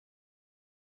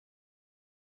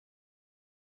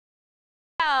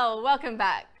Well, welcome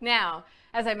back. Now,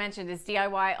 as I mentioned, is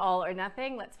DIY all or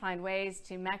nothing? Let's find ways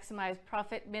to maximize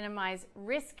profit, minimize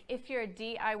risk if you're a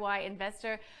DIY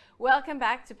investor. Welcome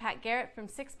back to Pat Garrett from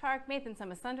Six Park, Mathan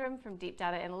Somasundaram from Deep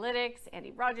Data Analytics.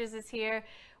 Andy Rogers is here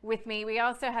with me. We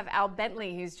also have Al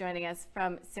Bentley, who's joining us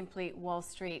from Simply Wall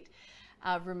Street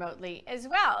remotely as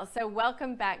well. So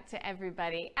welcome back to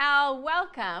everybody. Al,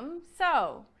 welcome.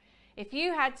 So if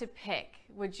you had to pick,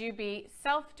 would you be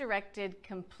self-directed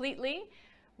completely?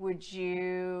 Would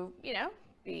you,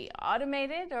 be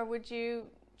automated, or would you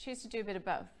choose to do a bit of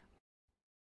both?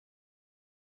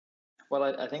 Well,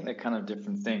 I think they're kind of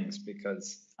different things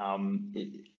because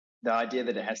the idea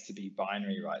that it has to be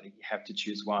binary, right? That you have to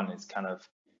choose one is kind of,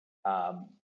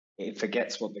 it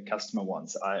forgets what the customer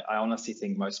wants. I honestly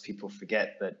think most people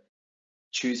forget that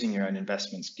choosing your own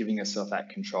investments, giving yourself that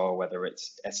control, whether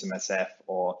it's SMSF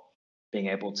or being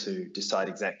able to decide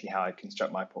exactly how I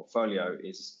construct my portfolio,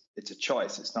 it's a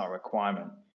choice. It's not a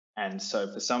requirement. And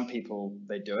so for some people,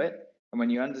 they do it. And when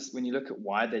you look at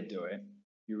why they do it,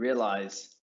 you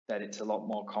realize that it's a lot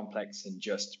more complex than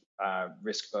just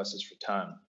risk versus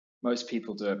return. Most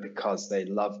people do it because they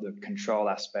love the control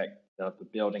aspect, they love the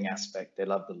building aspect, they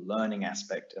love the learning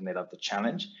aspect, and they love the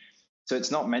challenge. So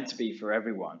it's not meant to be for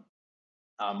everyone.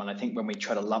 And I think when we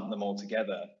try to lump them all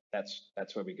together,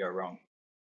 that's where we go wrong.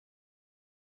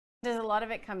 Does a lot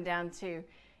of it come down to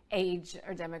age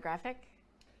or demographic?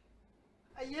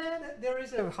 Yeah, there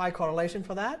is a high correlation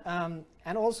for that.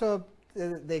 And also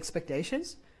the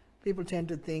expectations. People tend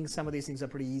to think some of these things are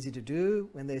pretty easy to do.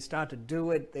 When they start to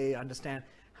do it, they understand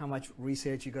how much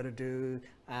research you got to do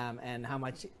and how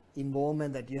much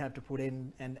involvement that you have to put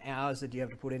in and hours that you have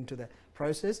to put into the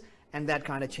process. And that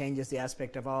kind of changes the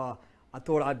aspect of, oh, I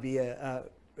thought I'd be a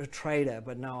trader,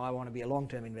 but now I want to be a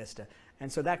long-term investor.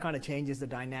 And so that kind of changes the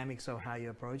dynamics of how you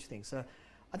approach things. So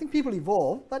I think people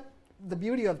evolve, but the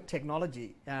beauty of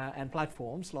technology and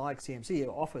platforms like CMC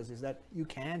offers is that you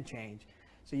can change.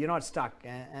 So you're not stuck.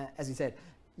 As you said,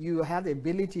 you have the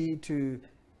ability to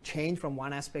change from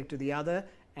one aspect to the other,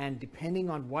 and depending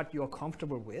on what you're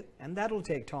comfortable with, and that'll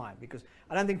take time, because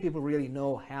I don't think people really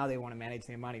know how they want to manage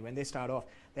their money. When they start off,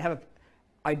 they have an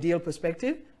ideal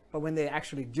perspective, but when they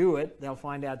actually do it, they'll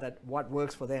find out that what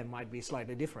works for them might be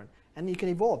slightly different. And you can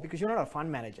evolve, because you're not a fund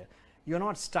manager. You're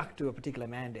not stuck to a particular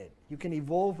mandate. You can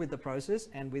evolve with the process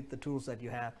and with the tools that you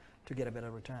have to get a better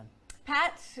return.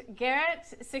 Pat Garrett,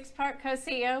 Six Park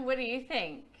co-CEO, what do you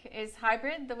think? Is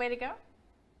hybrid the way to go?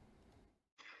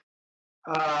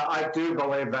 I do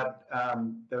believe that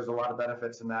there's a lot of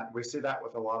benefits in that. We see that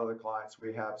with a lot of the clients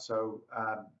we have. So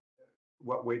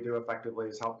what we do effectively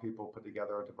is help people put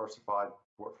together a diversified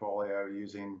portfolio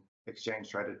using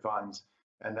exchange-traded funds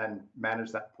and then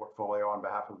manage that portfolio on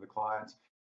behalf of the clients.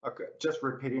 Okay, just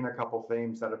repeating a couple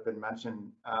themes that have been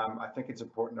mentioned, I think it's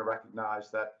important to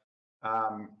recognize that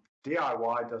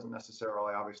DIY doesn't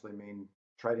necessarily obviously mean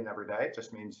trading every day. It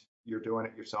just means you're doing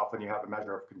it yourself and you have a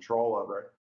measure of control over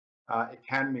it. It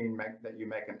can mean that you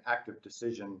make an active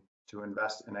decision to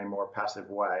invest in a more passive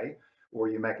way, or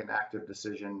you make an active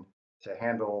decision to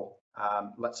handle,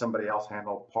 let somebody else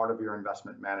handle part of your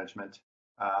investment management,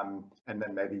 and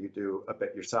then maybe you do a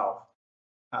bit yourself.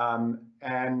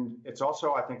 And it's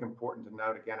also, I think, important to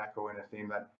note, again, echoing a theme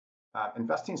that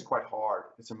investing is quite hard.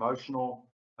 It's emotional.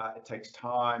 It takes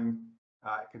time.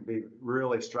 It can be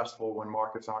really stressful when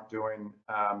markets aren't doing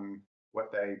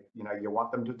what you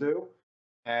want them to do.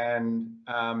 And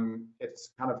it's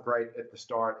kind of great at the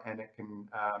start, and it can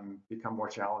become more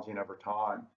challenging over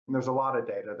time. And there's a lot of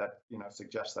data that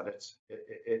suggests that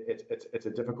it's a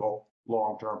difficult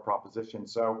long-term proposition.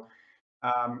 So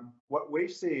what we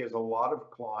see is a lot of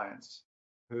clients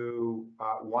who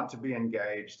want to be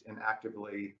engaged in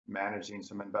actively managing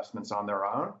some investments on their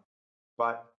own,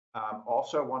 but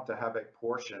also want to have a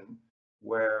portion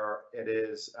where it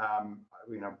is,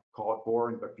 call it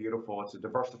boring but beautiful. It's a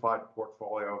diversified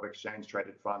portfolio of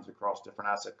exchange-traded funds across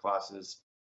different asset classes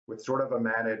with sort of a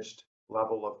managed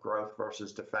level of growth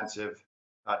versus defensive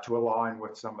to align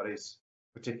with somebody's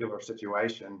particular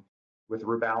situation, with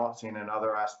rebalancing and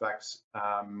other aspects,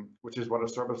 which is what a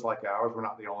service like ours, we're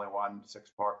not the only one,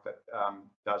 Six Park, that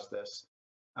does this.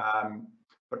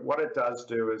 But what it does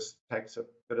do is takes a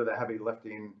bit of the heavy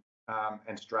lifting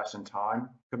and stress and time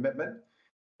commitment.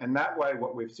 And that way,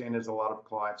 what we've seen is a lot of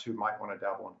clients who might want to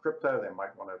dabble in crypto, they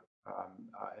might want to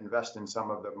invest in some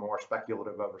of the more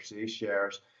speculative overseas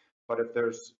shares. But if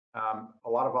there's a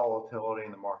lot of volatility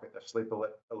in the market, they sleep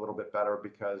a little bit better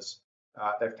because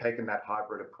they've taken that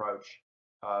hybrid approach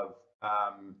of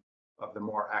the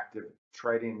more active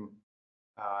trading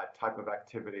type of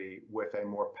activity with a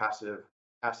more passive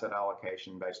asset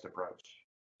allocation based approach.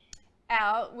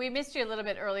 Al, we missed you a little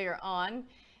bit earlier on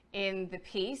in the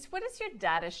piece. What does your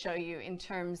data show you in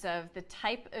terms of the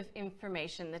type of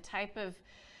information, the type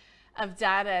of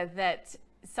data that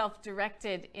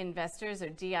self-directed investors or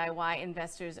DIY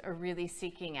investors are really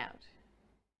seeking out?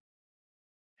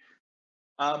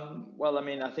 Well, I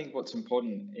mean, I think what's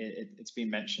important, it's been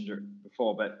mentioned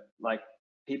before, but like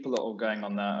people are all going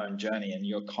on their own journey and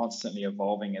you're constantly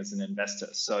evolving as an investor.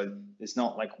 So there's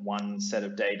not like one set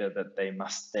of data that they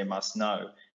must know.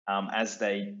 As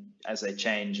they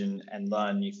change and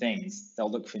learn new things,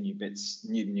 they'll look for new bits,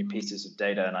 new pieces of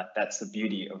data. And that's the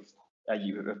beauty of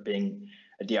being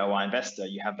a DIY investor.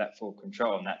 You have that full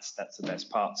control, and that's the best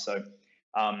part. So,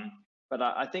 but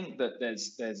I think that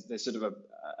there's sort of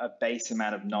a base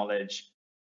amount of knowledge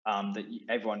that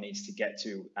everyone needs to get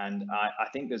to. And I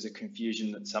think there's a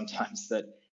confusion that sometimes that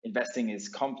investing is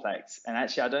complex. And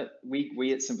actually,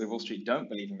 we at Simply Wall Street don't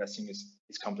believe investing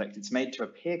is complex. It's made to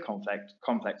appear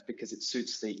complex because it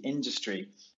suits the industry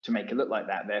to make it look like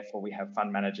that. Therefore, we have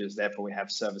fund managers. Therefore, we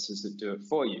have services that do it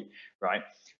for you, right?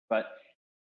 But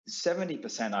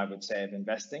 70%, I would say, of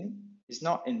investing is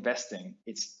not investing.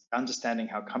 It's understanding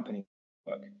how companies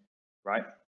work, right?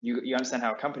 You understand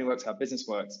how a company works, how business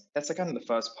works. That's like kind of the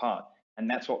first part. And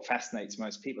that's what fascinates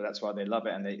most people. That's why they love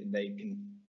it. And they can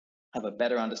have a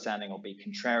better understanding or be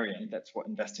contrarian. That's what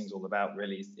investing is all about,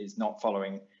 really, is not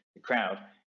following the crowd.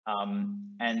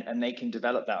 And they can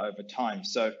develop that over time.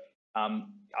 So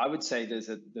I would say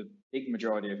the big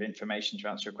majority of information, to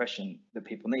answer your question, that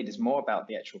people need is more about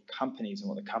the actual companies and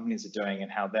what the companies are doing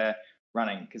and how they're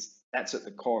running, because that's at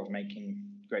the core of making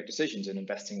great decisions, and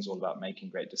investing is all about making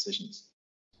great decisions.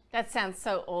 That sounds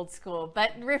so old school,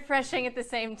 but refreshing at the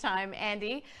same time.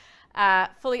 Andy,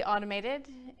 fully automated,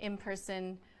 in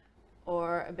person,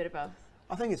 or a bit of both?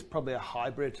 I think it's probably a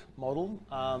hybrid model.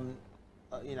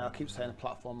 You know, I keep saying a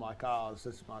platform like ours.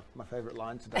 This is my favorite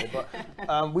line today.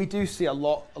 But we do see a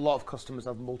lot of customers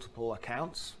have multiple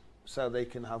accounts, so they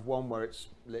can have one where it's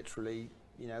literally,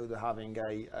 you know, they're having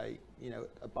a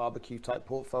barbecue type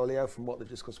portfolio from what they've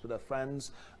discussed with their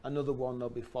friends. Another one, they'll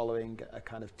be following a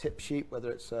kind of tip sheet,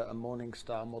 whether it's a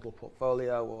Morningstar model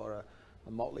portfolio or a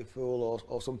Motley Fool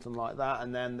or something like that.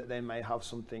 And then they may have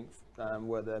something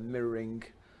where they're mirroring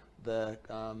the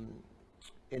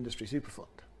industry super fund.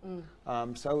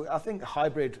 So I think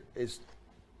hybrid is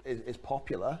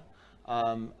popular,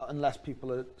 unless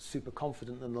people are super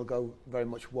confident, then they'll go very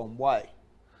much one way.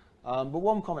 But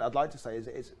one comment I'd like to say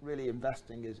is really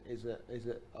investing is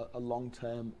a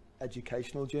long-term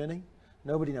educational journey.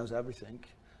 Nobody knows everything,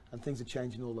 and things are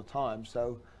changing all the time.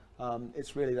 So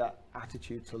it's really that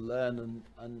attitude to learn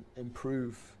and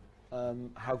improve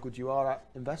how good you are at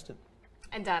investing.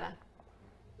 And data.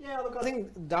 Yeah, look, I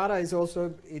think data is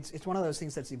also, it's one of those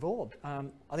things that's evolved.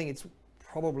 I think it's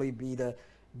probably be the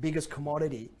biggest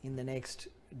commodity in the next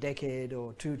decade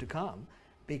or two to come,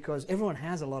 because everyone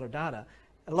has a lot of data.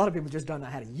 A lot of people just don't know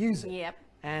how to use it. Yep.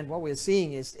 And what we're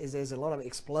seeing is there's a lot of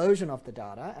explosion of the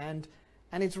data, and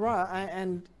it's right.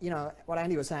 And you know what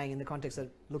Andy was saying in the context of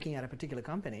looking at a particular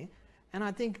company, and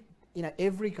I think, you know,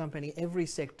 every company, every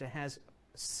sector has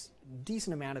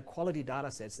decent amount of quality data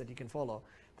sets that you can follow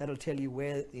that'll tell you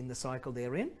where in the cycle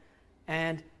they're in.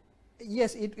 And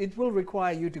yes, it will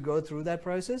require you to go through that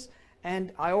process.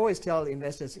 And I always tell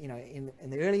investors, you know, in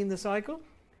the early in the cycle,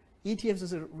 ETFs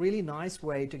is a really nice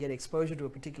way to get exposure to a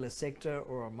particular sector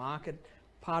or a market,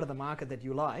 part of the market that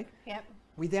you like, yep,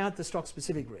 without the stock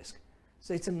specific risk.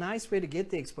 So it's a nice way to get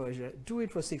the exposure. Do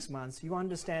it for 6 months. You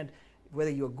understand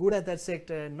whether you're good at that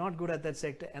sector, not good at that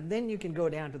sector, and then you can go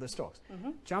down to the stocks.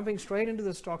 Jumping straight into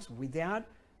the stocks without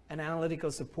an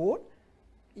analytical support,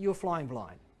 you're flying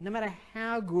blind. No matter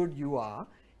how good you are,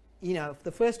 you know, for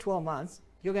the first 12 months,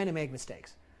 you're going to make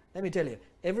mistakes. Let me tell you,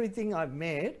 everything I've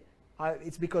made,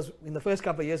 it's because in the first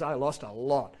couple of years, I lost a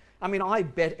lot. I mean, I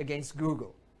bet against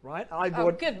Google, right? I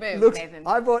bought, good move, Nathan.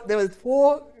 I bought, there were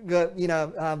 4, you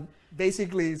know,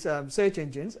 basically search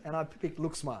engines, and I picked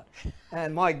LookSmart.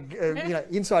 And my you know,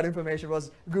 inside information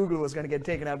was Google was going to get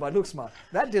taken out by LookSmart.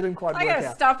 That didn't quite work out. I got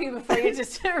to stop you before you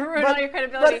just ruin all your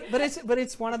credibility. But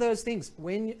it's one of those things.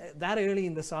 When that early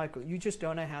in the cycle, you just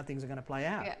don't know how things are going to play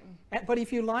out. Yeah. But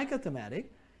if you like a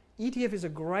thematic, ETF is a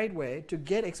great way to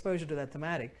get exposure to that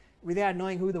thematic without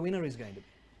knowing who the winner is going to be.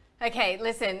 Okay,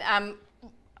 listen,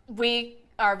 we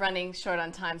are running short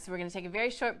on time, so we're going to take a very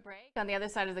short break. On the other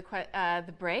side of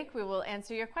the break, we will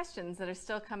answer your questions that are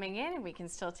still coming in, and we can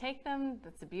still take them.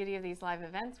 That's the beauty of these live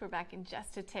events. We're back in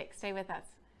just a tick. Stay with us.